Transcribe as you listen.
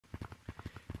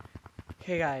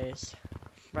Hey guys,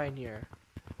 Ryan here.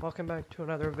 Welcome back to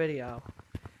another video.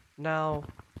 Now,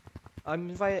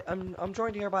 I'm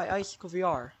joined here by Icicle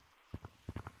VR.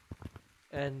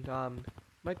 And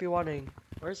might be wondering,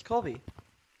 where's Colby?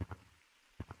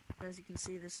 As you can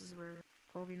see, this is where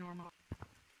Colby normal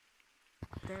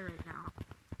there right now.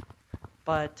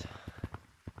 But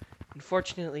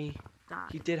unfortunately, Die.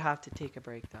 he did have to take a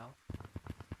break though.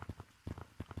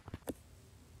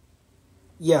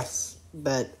 Yes,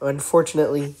 but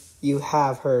unfortunately, you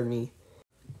have heard me.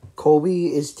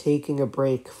 Colby is taking a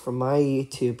break from my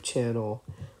YouTube channel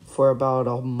for about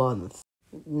a month.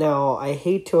 Now, I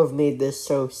hate to have made this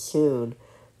so soon,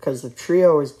 because the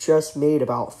trio was just made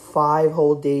about 5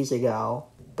 whole days ago.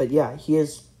 But yeah, he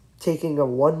is taking a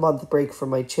 1-month break from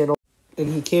my channel,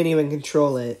 and he can't even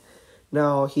control it.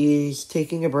 Now, he's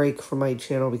taking a break from my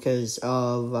channel because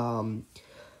of,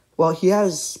 well, he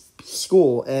has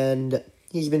school, and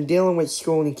he's been dealing with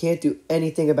school, and he can't do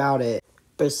anything about it.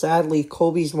 But sadly,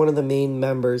 Colby's one of the main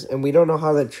members, and we don't know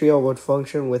how the trio would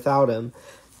function without him.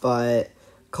 But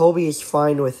Colby is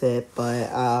fine with it,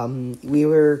 but we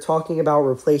were talking about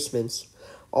replacements.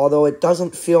 Although it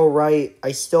doesn't feel right,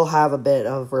 I still have a bit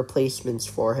of replacements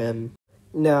for him.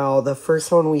 Now, the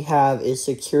first one we have is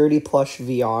Security Plush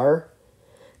VR.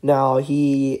 Now,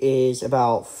 he is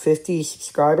about 50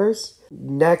 subscribers.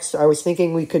 Next, I was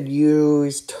thinking we could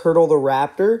use Turtle the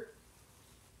Raptor.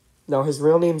 Now, his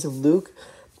real name's Luke,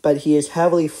 but he is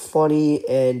heavily funny,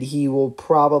 and he will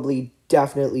probably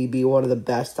definitely be one of the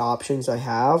best options I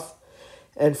have.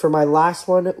 And for my last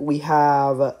one, we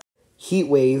have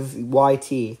Heatwave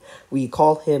YT. We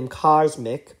call him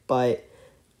Cosmic, but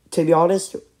to be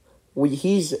honest,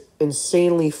 he's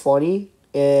insanely funny,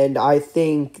 and I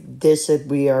think this would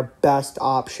be our best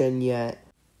option yet.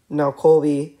 Now,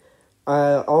 Colby,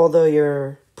 although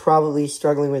you're probably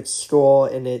struggling with school,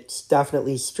 and it's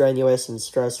definitely strenuous and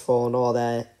stressful and all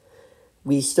that,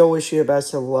 we still wish you the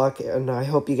best of luck, and I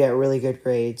hope you get really good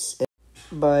grades.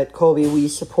 But, Colby, we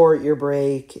support your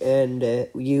break, and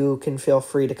you can feel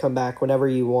free to come back whenever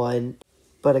you want.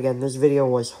 But again, this video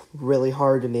was really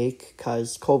hard to make,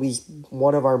 because Colby's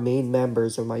one of our main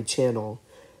members of my channel.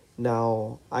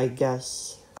 Now, I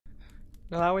guess...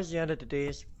 Now that was the end of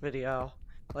today's video.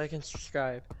 Like and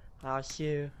subscribe. I'll see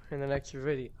you in the next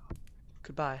video.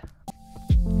 Goodbye.